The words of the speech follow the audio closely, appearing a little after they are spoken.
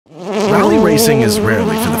Rally racing is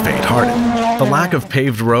rarely for the faint-hearted. The lack of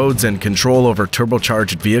paved roads and control over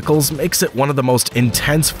turbocharged vehicles makes it one of the most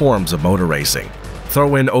intense forms of motor racing.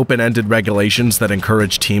 Throw in open-ended regulations that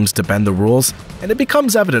encourage teams to bend the rules, and it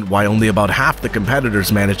becomes evident why only about half the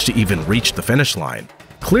competitors manage to even reach the finish line.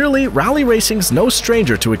 Clearly, rally racing's no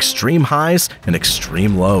stranger to extreme highs and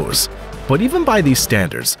extreme lows. But even by these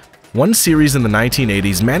standards, one series in the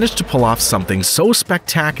 1980s managed to pull off something so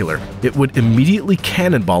spectacular it would immediately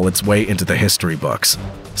cannonball its way into the history books.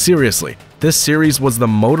 Seriously, this series was the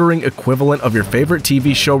motoring equivalent of your favorite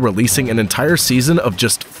TV show releasing an entire season of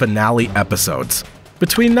just finale episodes.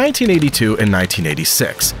 Between 1982 and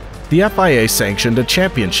 1986, the FIA sanctioned a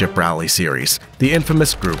championship rally series, the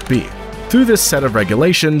infamous Group B. Through this set of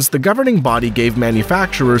regulations, the governing body gave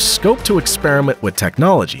manufacturers scope to experiment with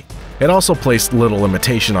technology. It also placed little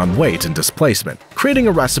limitation on weight and displacement, creating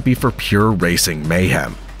a recipe for pure racing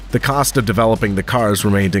mayhem. The cost of developing the cars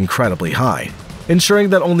remained incredibly high, ensuring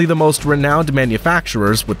that only the most renowned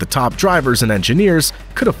manufacturers with the top drivers and engineers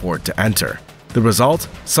could afford to enter. The result?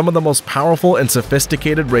 Some of the most powerful and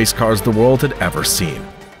sophisticated race cars the world had ever seen,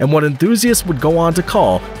 and what enthusiasts would go on to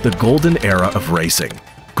call the golden era of racing.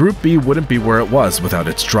 Group B wouldn't be where it was without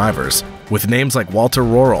its drivers, with names like Walter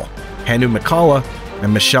Röhrl, Hannu Mikkola,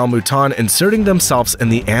 and Michel Mouton inserting themselves in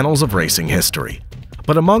the annals of racing history.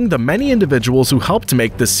 But among the many individuals who helped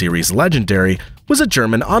make this series legendary was a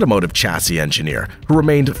German automotive chassis engineer who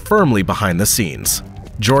remained firmly behind the scenes,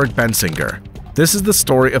 Georg Bensinger. This is the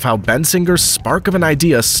story of how Bensinger's spark of an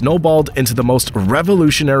idea snowballed into the most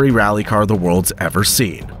revolutionary rally car the world's ever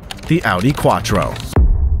seen, the Audi Quattro.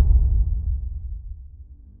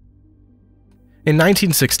 In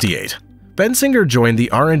 1968, Bensinger joined the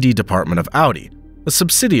R&D department of Audi, a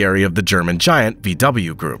subsidiary of the German giant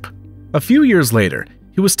VW Group. A few years later,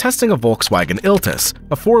 he was testing a Volkswagen Iltis,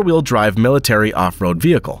 a four-wheel drive military off-road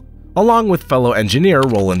vehicle, along with fellow engineer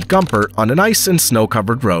Roland Gumpert on an ice and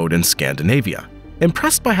snow-covered road in Scandinavia.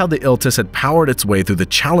 Impressed by how the Iltis had powered its way through the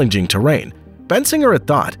challenging terrain, Bensinger had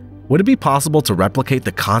thought, would it be possible to replicate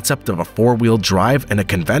the concept of a four-wheel drive in a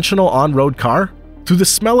conventional on-road car? Through the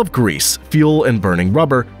smell of grease, fuel, and burning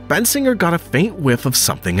rubber, Bensinger got a faint whiff of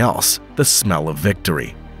something else, the smell of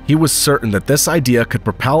victory. He was certain that this idea could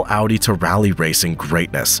propel Audi to rally racing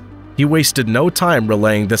greatness. He wasted no time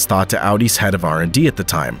relaying this thought to Audi's head of R&D at the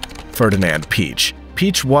time, Ferdinand Piëch.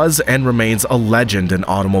 Piëch was and remains a legend in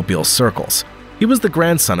automobile circles. He was the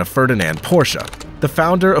grandson of Ferdinand Porsche, the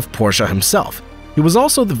founder of Porsche himself. He was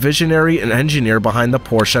also the visionary and engineer behind the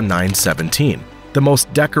Porsche 917. The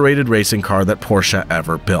most decorated racing car that Porsche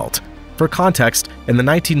ever built. For context, in the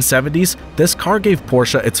 1970s, this car gave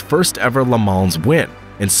Porsche its first ever Le Mans win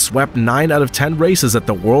and swept 9 out of 10 races at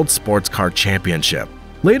the World Sports Car Championship.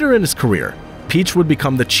 Later in his career, Piëch would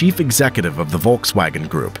become the chief executive of the Volkswagen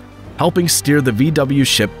Group, helping steer the VW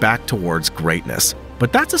ship back towards greatness.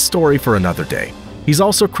 But that's a story for another day. He's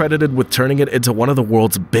also credited with turning it into one of the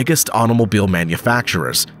world's biggest automobile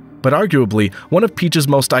manufacturers. But arguably, one of Piëch's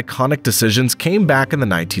most iconic decisions came back in the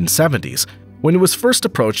 1970s, when he was first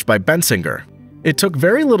approached by Bensinger. It took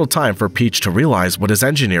very little time for Piëch to realize what his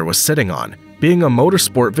engineer was sitting on, being a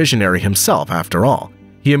motorsport visionary himself after all.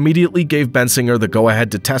 He immediately gave Bensinger the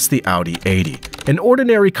go-ahead to test the Audi 80, an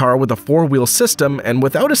ordinary car with a four-wheel system and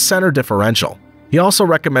without a center differential. He also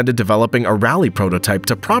recommended developing a rally prototype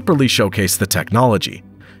to properly showcase the technology.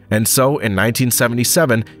 And so, in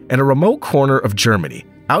 1977, in a remote corner of Germany,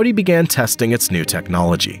 Audi began testing its new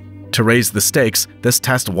technology. To raise the stakes, this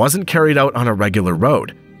test wasn't carried out on a regular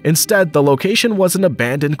road. Instead, the location was an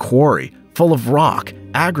abandoned quarry, full of rock,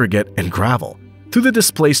 aggregate, and gravel. Through the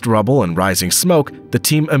displaced rubble and rising smoke, the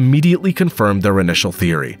team immediately confirmed their initial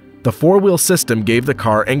theory. The four-wheel system gave the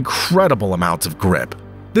car incredible amounts of grip.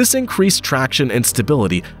 This increased traction and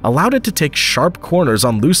stability allowed it to take sharp corners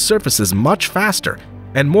on loose surfaces much faster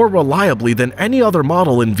and more reliably than any other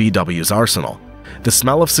model in VW's arsenal. The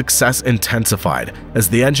smell of success intensified as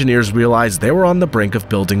the engineers realized they were on the brink of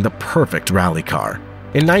building the perfect rally car.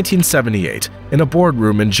 In 1978, in a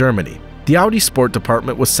boardroom in Germany, the Audi Sport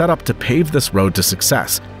department was set up to pave this road to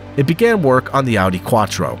success. It began work on the Audi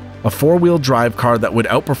Quattro, a four-wheel drive car that would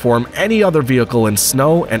outperform any other vehicle in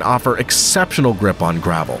snow and offer exceptional grip on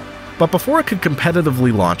gravel. But before it could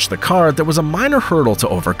competitively launch the car, there was a minor hurdle to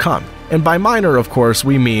overcome. And by minor, of course,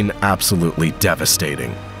 we mean absolutely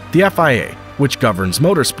devastating. The FIA, which governs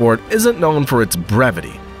motorsport, isn't known for its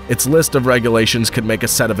brevity. Its list of regulations could make a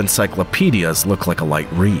set of encyclopedias look like a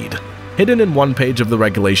light read. Hidden in one page of the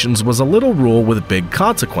regulations was a little rule with big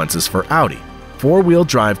consequences for Audi. Four-wheel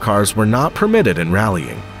drive cars were not permitted in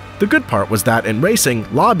rallying. The good part was that in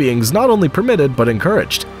racing, lobbying's not only permitted but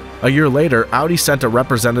encouraged. A year later, Audi sent a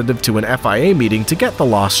representative to an FIA meeting to get the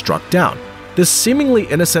law struck down. This seemingly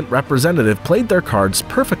innocent representative played their cards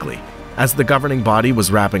perfectly. As the governing body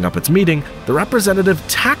was wrapping up its meeting, the representative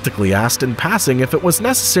tactically asked in passing if it was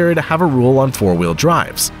necessary to have a rule on four-wheel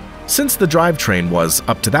drives. Since the drivetrain was,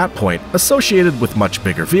 up to that point, associated with much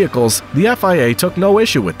bigger vehicles, the FIA took no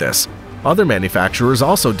issue with this. Other manufacturers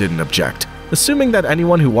also didn't object, assuming that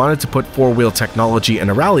anyone who wanted to put four-wheel technology in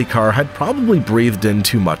a rally car had probably breathed in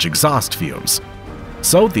too much exhaust fumes.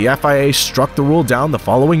 So the FIA struck the rule down the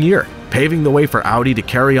following year, paving the way for Audi to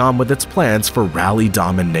carry on with its plans for rally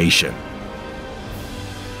domination.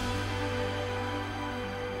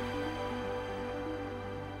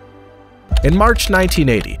 In March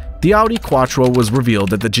 1980, the Audi Quattro was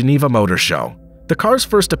revealed at the Geneva Motor Show. The car's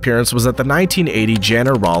first appearance was at the 1980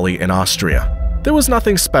 Janner Rally in Austria. There was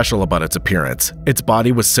nothing special about its appearance. Its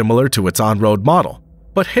body was similar to its on-road model,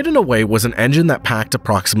 but hidden away was an engine that packed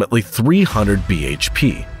approximately 300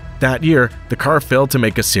 bhp. That year, the car failed to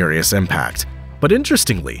make a serious impact. But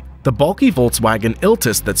interestingly, the bulky Volkswagen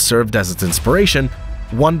Iltis that served as its inspiration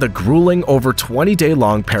won the grueling over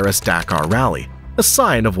 20-day-long Paris-Dakar rally, a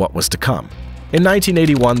sign of what was to come. In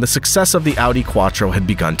 1981, the success of the Audi Quattro had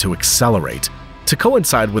begun to accelerate. To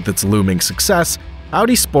coincide with its looming success,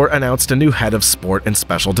 Audi Sport announced a new head of sport and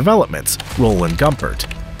special developments, Roland Gumpert.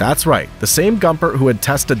 That's right, the same Gumpert who had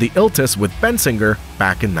tested the Iltis with Bensinger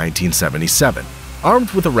back in 1977.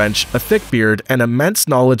 Armed with a wrench, a thick beard, and immense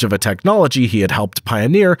knowledge of a technology he had helped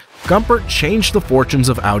pioneer, Gumpert changed the fortunes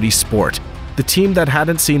of Audi Sport. The team that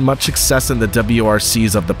hadn't seen much success in the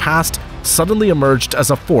WRCs of the past suddenly emerged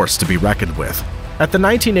as a force to be reckoned with. At the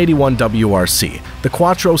 1981 WRC, the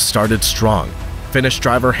Quattro started strong. Finnish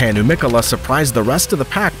driver Hannu Mikkola surprised the rest of the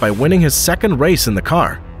pack by winning his second race in the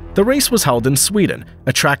car. The race was held in Sweden,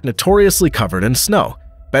 a track notoriously covered in snow.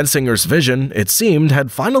 Bensinger's vision, it seemed,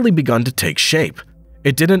 had finally begun to take shape.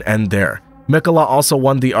 It didn't end there. Mikkola also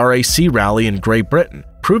won the RAC rally in Great Britain,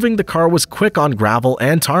 proving the car was quick on gravel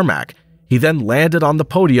and tarmac. He then landed on the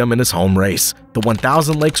podium in his home race, the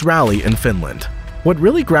 1000 Lakes Rally in Finland. What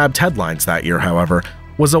really grabbed headlines that year, however,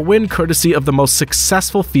 was a win courtesy of the most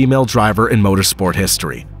successful female driver in motorsport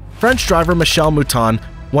history. French driver Michèle Mouton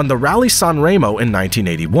won the Rally San Remo in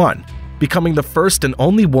 1981, becoming the first and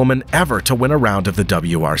only woman ever to win a round of the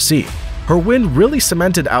WRC. Her win really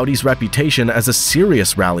cemented Audi's reputation as a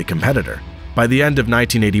serious rally competitor. By the end of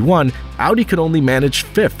 1981, Audi could only manage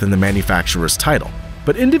 5th in the manufacturer's title.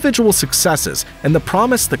 But individual successes and the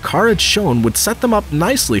promise the car had shown would set them up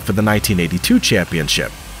nicely for the 1982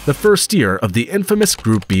 championship, the first year of the infamous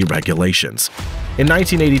Group B regulations. In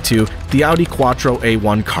 1982, the Audi Quattro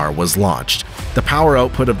A1 car was launched. The power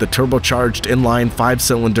output of the turbocharged inline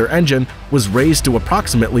 5-cylinder engine was raised to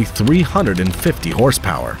approximately 350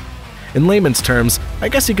 horsepower. In layman's terms, I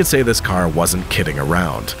guess you could say this car wasn't kidding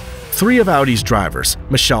around. 3 of Audi's drivers,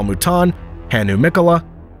 Michèle Mouton, Hannu Mikkola,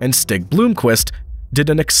 and Stig Blomqvist, did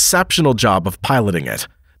an exceptional job of piloting it.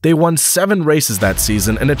 They won 7 races that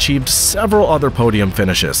season and achieved several other podium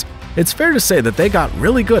finishes. It's fair to say that they got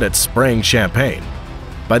really good at spraying champagne.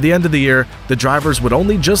 By the end of the year, the drivers would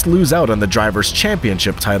only just lose out on the Drivers'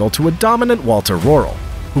 Championship title to a dominant Walter Röhrl,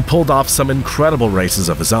 who pulled off some incredible races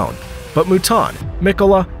of his own. But Mouton,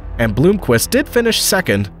 Mikkola, and Blomqvist did finish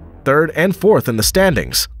 2nd, 3rd, and 4th in the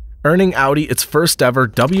standings, earning Audi its first ever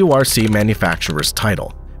WRC manufacturer's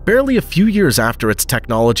title. Barely a few years after its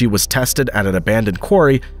technology was tested at an abandoned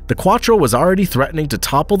quarry, the Quattro was already threatening to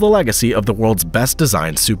topple the legacy of the world's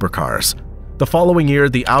best-designed supercars. The following year,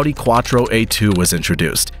 the Audi Quattro A2 was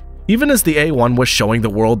introduced, even as the A1 was showing the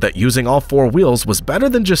world that using all 4 wheels was better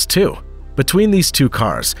than just 2. Between these 2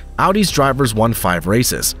 cars, Audi's drivers won 5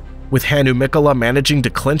 races, with Hannu Mikkola managing to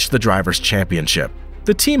clinch the Drivers' Championship.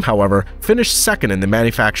 The team, however, finished 2nd in the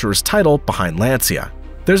manufacturer's title behind Lancia.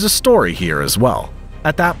 There's a story here as well.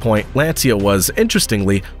 At that point, Lancia was,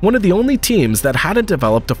 interestingly, one of the only teams that hadn't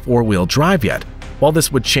developed a 4-wheel drive yet. While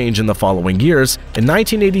this would change in the following years, in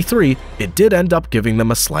 1983, it did end up giving them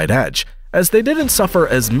a slight edge, as they didn't suffer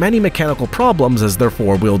as many mechanical problems as their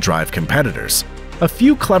 4-wheel drive competitors. A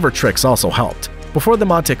few clever tricks also helped. Before the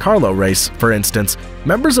Monte Carlo race, for instance,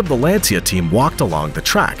 members of the Lancia team walked along the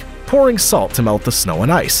track, pouring salt to melt the snow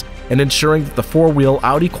and ice, and ensuring that the 4-wheel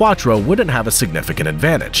Audi Quattro wouldn't have a significant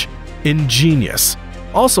advantage. Ingenious.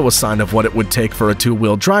 Also a sign of what it would take for a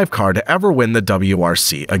 2-wheel drive car to ever win the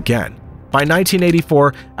WRC again. By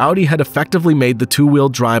 1984, Audi had effectively made the 2-wheel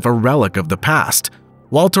drive a relic of the past.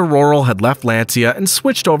 Walter Röhrl had left Lancia and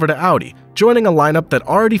switched over to Audi, joining a lineup that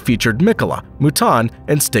already featured Mikkola, Mouton,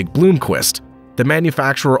 and Stig Blomqvist. The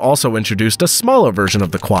manufacturer also introduced a smaller version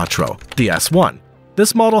of the Quattro, the S1. The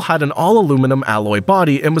This model had an all-aluminum alloy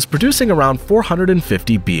body and was producing around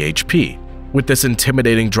 450 bhp. With this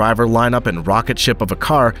intimidating driver lineup and rocket ship of a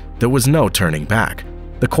car, there was no turning back.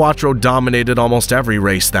 The Quattro dominated almost every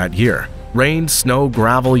race that year. Rain, snow,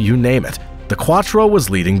 gravel, you name it. The Quattro was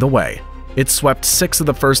leading the way. It swept 6 of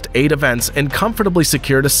the first 8 events and comfortably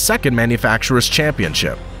secured a second manufacturer's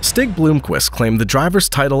championship. Stig Blomqvist claimed the driver's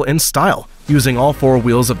title in style, using all 4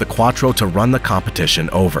 wheels of the Quattro to run the competition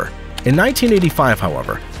over. In 1985,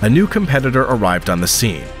 however, a new competitor arrived on the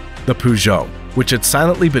scene. The Peugeot, which had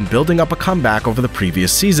silently been building up a comeback over the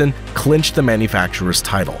previous season, clinched the manufacturer's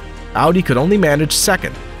title. Audi could only manage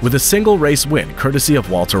second, with a single race win courtesy of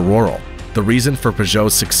Walter Röhrl. The reason for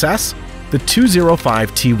Peugeot's success? The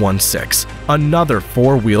 205 T16, another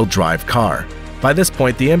 4-wheel drive car. By this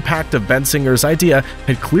point, the impact of Bensinger's idea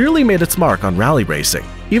had clearly made its mark on rally racing,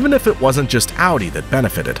 even if it wasn't just Audi that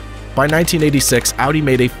benefited. By 1986, Audi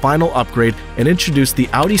made a final upgrade and introduced the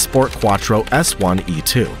Audi Sport Quattro S1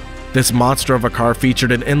 E2. This monster of a car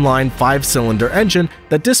featured an inline 5-cylinder engine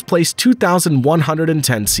that displaced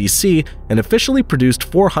 2,110 cc and officially produced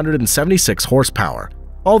 476 horsepower.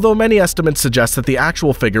 Although many estimates suggest that the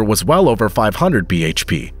actual figure was well over 500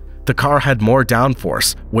 bhp. The car had more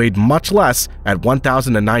downforce, weighed much less at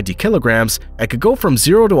 1,090 kilograms, and could go from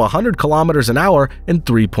 0 to 100 kilometers an hour in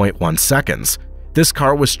 3.1 seconds. This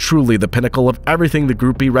car was truly the pinnacle of everything the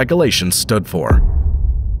Group B regulations stood for.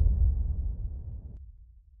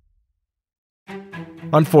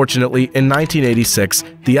 Unfortunately, in 1986,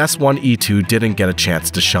 the S1 E2 didn't get a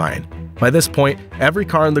chance to shine. By this point, every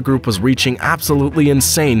car in the group was reaching absolutely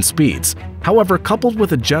insane speeds. However, coupled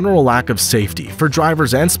with a general lack of safety for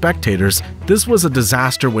drivers and spectators, this was a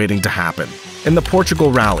disaster waiting to happen. In the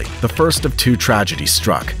Portugal Rally, the first of 2 tragedies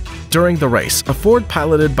struck. During the race, a Ford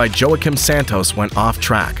piloted by Joaquim Santos went off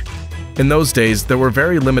track. In those days, there were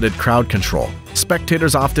very limited crowd control.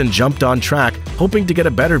 Spectators often jumped on track, hoping to get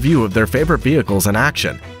a better view of their favorite vehicles in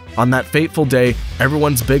action. On that fateful day,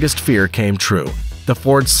 everyone's biggest fear came true. The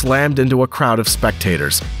Ford slammed into a crowd of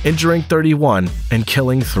spectators, injuring 31 and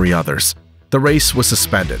killing 3 others. The race was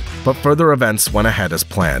suspended, but further events went ahead as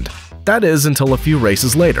planned. That is, until a few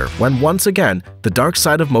races later, when once again, the dark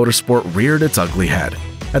side of motorsport reared its ugly head.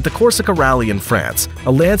 At the Corsica Rally in France,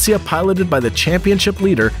 a Lancia piloted by the championship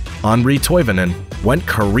leader, Henri Toivonen, went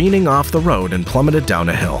careening off the road and plummeted down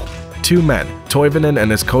a hill. 2 men, Toivonen and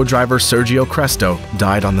his co-driver Sergio Cresto,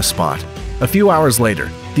 died on the spot. A few hours later,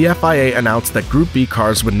 the FIA announced that Group B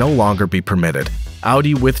cars would no longer be permitted.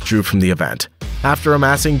 Audi withdrew from the event. After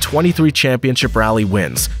amassing 23 championship rally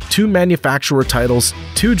wins, 2 manufacturer titles,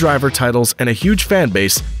 2 driver titles, and a huge fan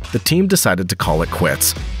base, the team decided to call it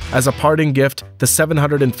quits. As a parting gift, the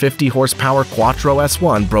 750 horsepower Quattro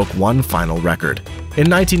S1 broke one final record. In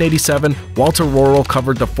 1987, Walter Röhrl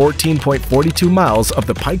covered the 14.42 miles of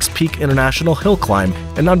the Pikes Peak International Hill Climb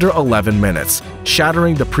in under 11 minutes,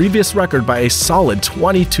 shattering the previous record by a solid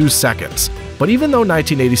 22 seconds. But even though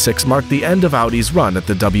 1986 marked the end of Audi's run at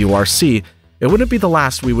the WRC, it wouldn't be the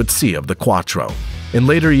last we would see of the Quattro. In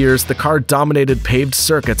later years, the car dominated paved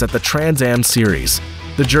circuits at the Trans Am Series,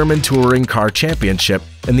 the German Touring Car Championship,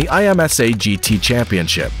 and the IMSA GT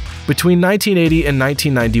Championship. Between 1980 and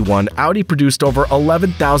 1991, Audi produced over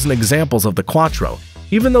 11,000 examples of the Quattro,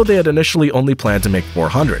 even though they had initially only planned to make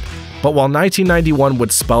 400. But while 1991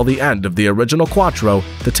 would spell the end of the original Quattro,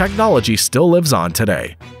 the technology still lives on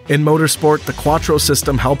today. In motorsport, the Quattro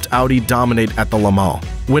system helped Audi dominate at the Le Mans,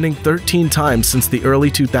 winning 13 times since the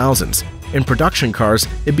early 2000s. In production cars,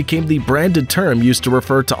 it became the branded term used to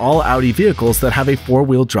refer to all Audi vehicles that have a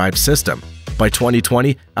 4-wheel drive system. By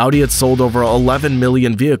 2020, Audi had sold over 11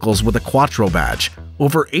 million vehicles with a Quattro badge.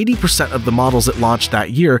 Over 80% of the models it launched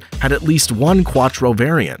that year had at least one Quattro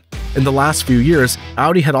variant. In the last few years,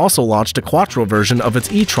 Audi had also launched a Quattro version of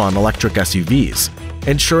its e-tron electric SUVs,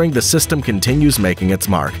 ensuring the system continues making its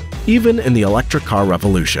mark, even in the electric car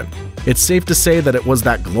revolution. It's safe to say that it was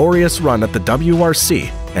that glorious run at the WRC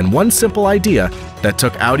and one simple idea that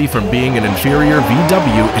took Audi from being an inferior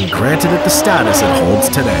VW and granted it the status it holds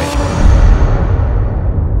today.